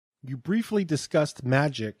You briefly discussed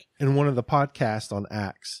magic in one of the podcasts on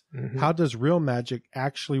Acts. Mm-hmm. How does real magic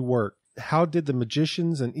actually work? How did the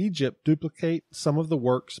magicians in Egypt duplicate some of the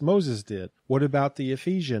works Moses did? What about the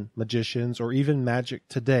Ephesian magicians or even magic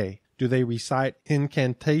today? Do they recite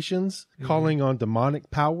incantations, calling on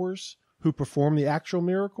demonic powers who perform the actual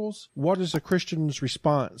miracles? What is a Christian's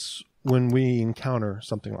response when we encounter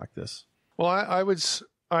something like this? Well, I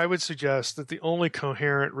would suggest that the only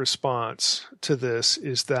coherent response to this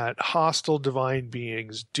is that hostile divine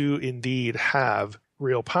beings do indeed have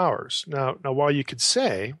real powers. Now, while you could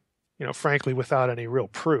say, frankly, without any real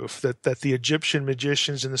proof, that the Egyptian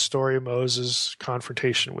magicians in the story of Moses'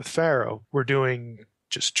 confrontation with Pharaoh were doing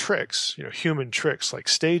just tricks, human tricks like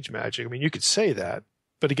stage magic. I mean, you could say that,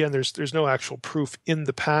 but again, there's no actual proof in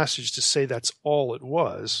the passage to say that's all it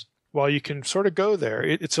was. While you can sort of go there,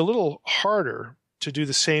 it's a little harder to do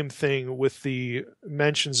the same thing with the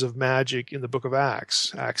mentions of magic in the book of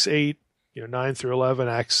Acts. Acts 8, 9 through 11,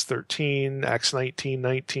 Acts 13, Acts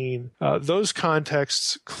 19. Those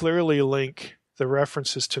contexts clearly link the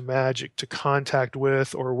references to magic to contact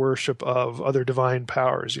with or worship of other divine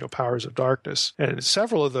powers, powers of darkness. And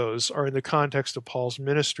several of those are in the context of Paul's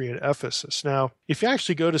ministry in Ephesus. Now, if you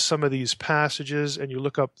actually go to some of these passages and you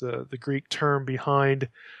look up the Greek term behind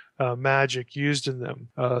magic used in them,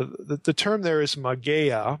 the term there is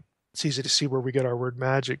magia. It's easy to see where we get our word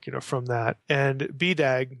magic, from that. And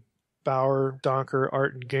BDAG, Bauer, Donker,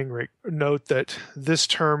 Art, and Gingrich note that this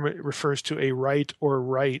term refers to a rite or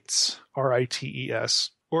rites, R-I-T-E-S,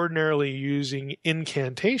 ordinarily using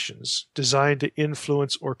incantations designed to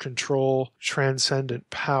influence or control transcendent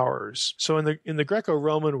powers. So in the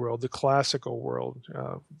Greco-Roman world, the classical world,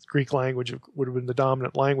 Greek language would have been the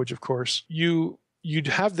dominant language, of course, you'd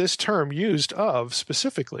have this term used of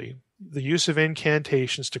specifically the use of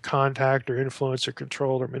incantations to contact or influence or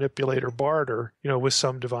control or manipulate or barter, with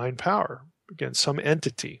some divine power, again, some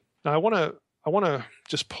entity. Now, I want to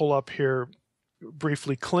just pull up here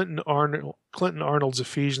briefly Clinton Arnold's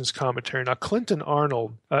Ephesians commentary. Now, Clinton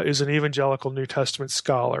Arnold is an evangelical New Testament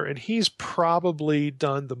scholar, and he's probably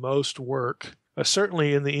done the most work,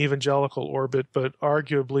 certainly in the evangelical orbit, but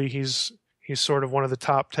arguably he's sort of one of the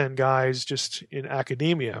top 10 guys just in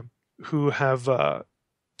academia who have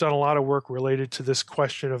done a lot of work related to this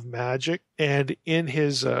question of magic. And in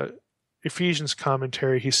his Ephesians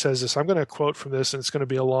commentary, he says this. I'm going to quote from this, and it's going to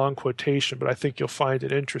be a long quotation, but I think you'll find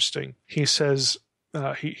it interesting. He says,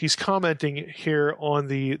 he's commenting here on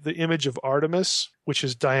the image of Artemis, which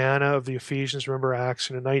is Diana of the Ephesians. Remember Acts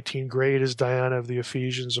 19, great is Diana of the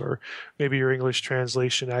Ephesians, or maybe your English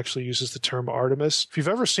translation actually uses the term Artemis. If you've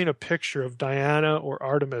ever seen a picture of Diana or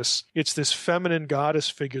Artemis, it's this feminine goddess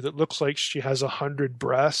figure that looks like she has 100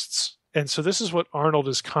 breasts. And so this is what Arnold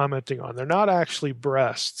is commenting on. They're not actually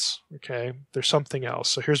breasts, okay? They're something else.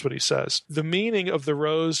 So here's what he says. The meaning of the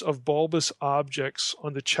rows of bulbous objects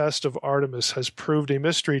on the chest of Artemis has proved a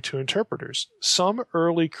mystery to interpreters. Some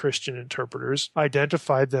early Christian interpreters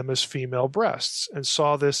identified them as female breasts and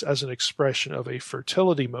saw this as an expression of a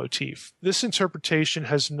fertility motif. This interpretation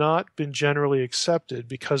has not been generally accepted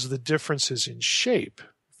because of the differences in shape.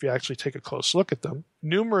 If you actually take a close look at them.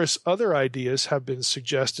 Numerous other ideas have been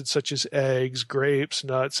suggested, such as eggs, grapes,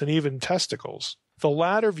 nuts, and even testicles. The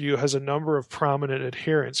latter view has a number of prominent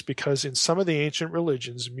adherents because in some of the ancient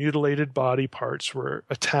religions, mutilated body parts were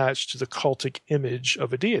attached to the cultic image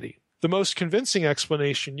of a deity. The most convincing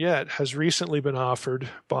explanation yet has recently been offered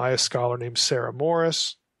by a scholar named Sarah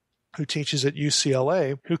Morris, who teaches at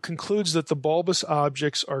UCLA, who concludes that the bulbous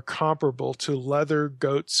objects are comparable to leather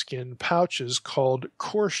goatskin pouches called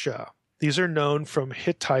korsha. These are known from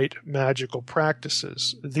Hittite magical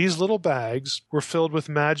practices. These little bags were filled with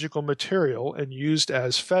magical material and used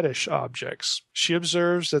as fetish objects. She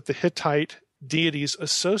observes that the Hittite deities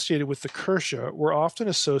associated with the korsha were often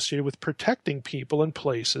associated with protecting people and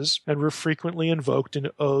places and were frequently invoked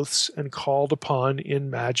in oaths and called upon in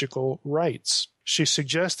magical rites. She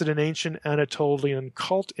suggested an ancient Anatolian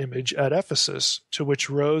cult image at Ephesus, to which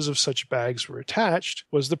rows of such bags were attached,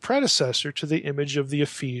 was the predecessor to the image of the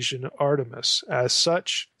Ephesian Artemis. As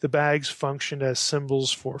such, the bags functioned as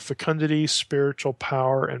symbols for fecundity, spiritual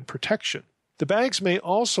power, and protection. The bags may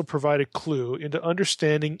also provide a clue into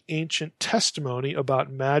understanding ancient testimony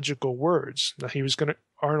about magical words. Now,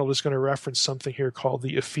 Arnold is going to reference something here called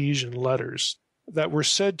the Ephesian letters that were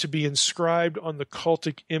said to be inscribed on the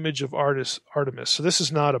cultic image of Artemis. So this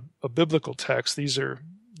is not a biblical text. These are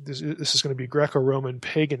this is going to be Greco-Roman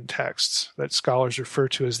pagan texts that scholars refer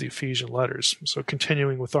to as the Ephesian letters. So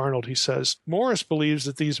continuing with Arnold, he says, Morris believes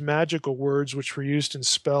that these magical words which were used in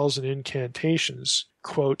spells and incantations,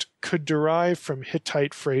 quote, could derive from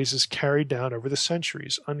Hittite phrases carried down over the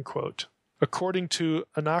centuries, unquote. According to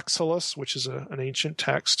Anaxagoras, which is an ancient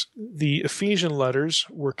text, the Ephesian letters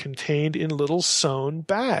were contained in little sewn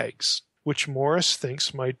bags, which Morris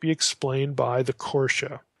thinks might be explained by the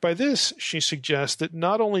Korsha. By this, she suggests that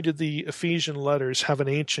not only did the Ephesian letters have an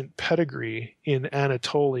ancient pedigree in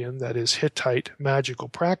Anatolian, that is, Hittite magical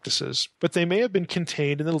practices, but they may have been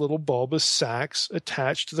contained in the little bulbous sacs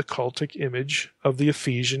attached to the cultic image of the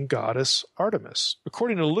Ephesian goddess Artemis.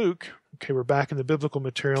 According to Luke, okay, we're back in the biblical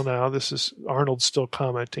material now. This is Arnold still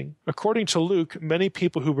commenting. According to Luke, many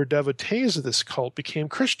people who were devotees of this cult became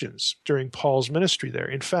Christians during Paul's ministry there.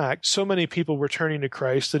 In fact, so many people were turning to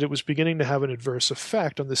Christ that it was beginning to have an adverse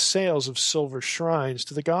effect on the sales of silver shrines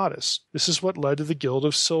to the goddess. This is what led to the Guild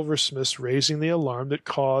of Silversmiths raising the alarm that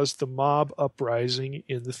caused the mob uprising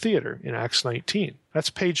in the theater in Acts 19. That's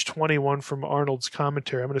page 21 from Arnold's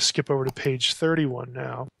commentary. I'm going to skip over to page 31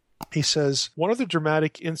 now. He says, one of the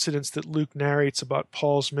dramatic incidents that Luke narrates about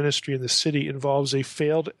Paul's ministry in the city involves a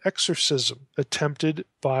failed exorcism attempted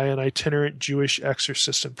by an itinerant Jewish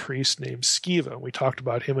exorcist and priest named Sceva. We talked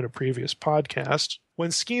about him in a previous podcast.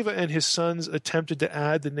 When Sceva and his sons attempted to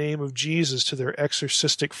add the name of Jesus to their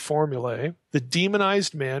exorcistic formulae, the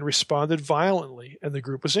demonized man responded violently and the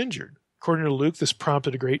group was injured. According to Luke, this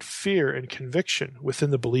prompted a great fear and conviction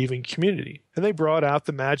within the believing community, and they brought out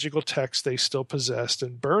the magical texts they still possessed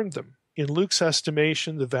and burned them. In Luke's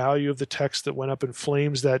estimation, the value of the text that went up in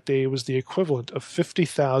flames that day was the equivalent of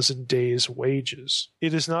 50,000 days' wages.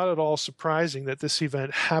 It is not at all surprising that this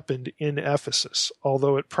event happened in Ephesus,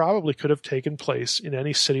 although it probably could have taken place in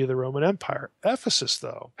any city of the Roman Empire. Ephesus,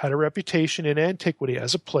 though, had a reputation in antiquity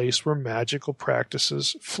as a place where magical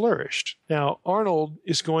practices flourished. Now, Arnold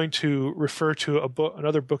is going to refer to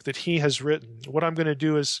another book that he has written. What I'm going to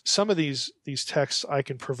do is some of these texts I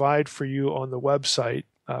can provide for you on the website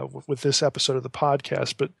with this episode of the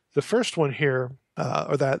podcast. But the first one here,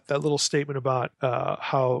 or that little statement about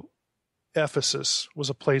how Ephesus was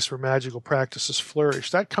a place where magical practices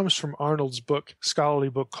flourished, that comes from Arnold's book, scholarly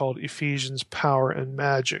book called Ephesians, Power and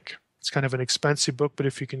Magic. It's kind of an expensive book, but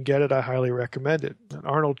if you can get it, I highly recommend it. And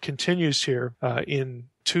Arnold continues here in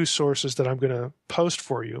two sources that I'm going to post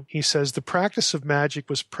for you. He says, the practice of magic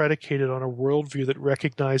was predicated on a worldview that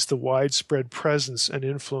recognized the widespread presence and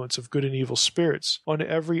influence of good and evil spirits on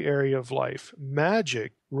every area of life.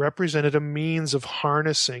 Magic represented a means of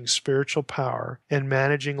harnessing spiritual power and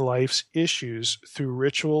managing life's issues through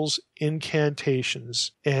rituals,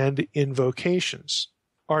 incantations, and invocations.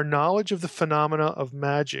 Our knowledge of the phenomena of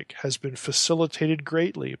magic has been facilitated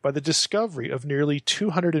greatly by the discovery of nearly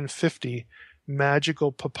 250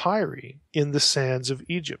 magical papyri in the sands of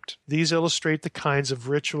Egypt. These illustrate the kinds of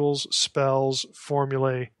rituals, spells,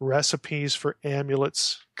 formulae, recipes for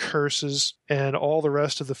amulets, curses, and all the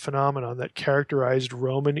rest of the phenomenon that characterized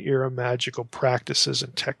Roman-era magical practices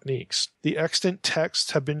and techniques. The extant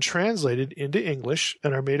texts have been translated into English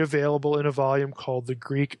and are made available in a volume called the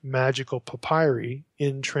Greek Magical Papyri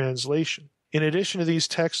in Translation. In addition to these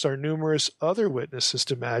texts are numerous other witnesses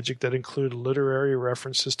to magic that include literary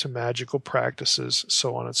references to magical practices,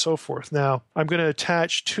 so on and so forth. Now, I'm going to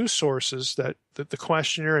attach two sources that the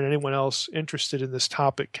questioner and anyone else interested in this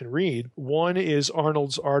topic can read. One is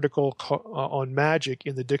Arnold's article on magic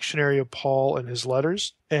in the Dictionary of Paul and His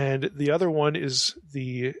Letters, and the other one is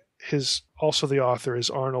also the author is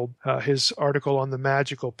Arnold, his article on the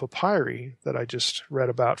magical papyri that I just read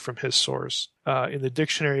about from his source in the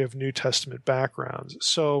Dictionary of New Testament Backgrounds.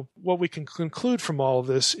 So what we can conclude from all of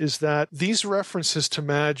this is that these references to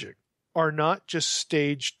magic are not just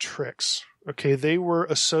staged tricks. Okay, they were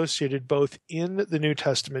associated both in the New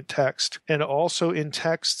Testament text and also in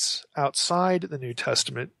texts outside the New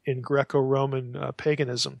Testament in Greco-Roman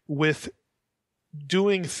paganism with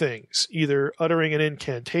doing things, either uttering an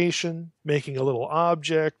incantation, making a little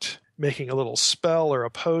object, making a little spell or a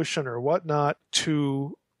potion or whatnot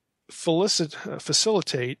to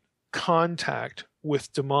facilitate contact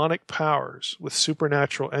with demonic powers, with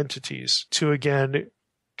supernatural entities, to again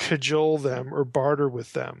cajole them or barter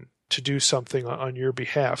with them to do something on your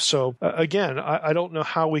behalf. So again, I don't know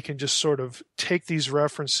how we can just sort of take these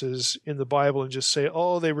references in the Bible and just say,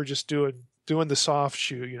 oh, they were just doing the soft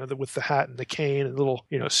shoe, with the hat and the cane and little,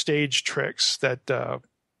 stage tricks that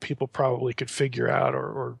people probably could figure out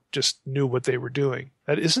or just knew what they were doing.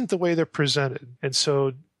 That isn't the way they're presented. And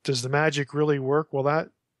so does the magic really work? Well,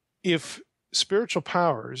 if spiritual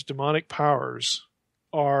powers, demonic powers,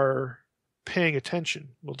 are paying attention,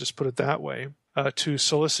 we'll just put it that way, to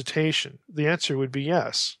solicitation? The answer would be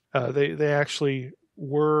yes. They actually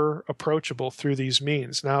were approachable through these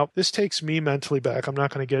means. Now, this takes me mentally back. I'm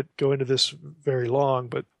not going to go into this very long,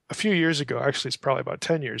 but a few years ago, actually it's probably about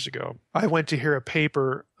 10 years ago, I went to hear a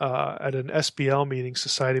paper at an SBL meeting,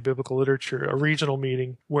 Society of Biblical Literature, a regional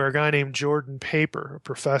meeting, where a guy named Jordan Paper, a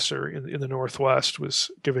professor in the Northwest,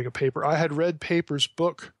 was giving a paper. I had read Paper's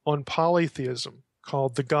book on polytheism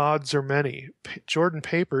called The Gods Are Many. Jordan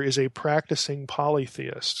Paper is a practicing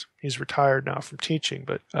polytheist. He's retired now from teaching,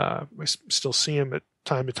 but I still see him at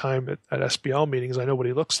time to time at SBL meetings. I know what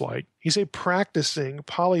he looks like. He's a practicing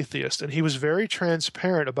polytheist, and he was very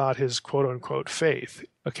transparent about his quote-unquote faith.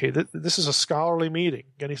 Okay, this is a scholarly meeting.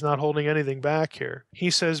 Again, he's not holding anything back here. He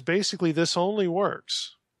says basically this only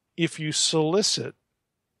works if you solicit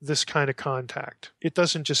this kind of contact. It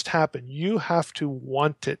doesn't just happen. You have to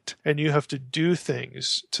want it, and you have to do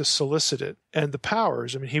things to solicit it. And the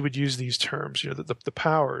powers, I mean, he would use these terms, the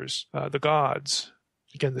powers, the gods,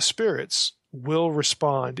 again, the spirits, will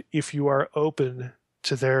respond if you are open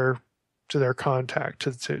to their contact,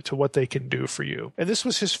 to what they can do for you. And this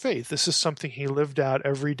was his faith. This is something he lived out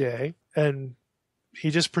every day, and he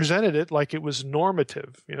just presented it like it was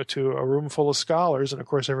normative, to a room full of scholars. And of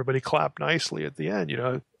course, everybody clapped nicely at the end.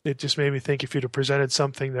 It just made me think if you'd have presented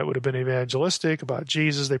something that would have been evangelistic about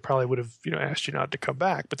Jesus, they probably would have, asked you not to come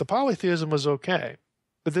back. But the polytheism was okay.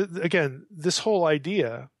 But again, this whole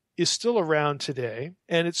idea is still around today,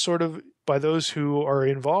 and it's sort of, by those who are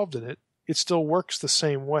involved in it, it still works the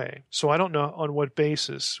same way. So I don't know on what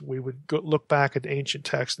basis we would look back at ancient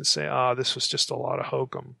texts and say, this was just a lot of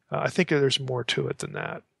hokum. I think there's more to it than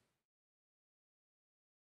that.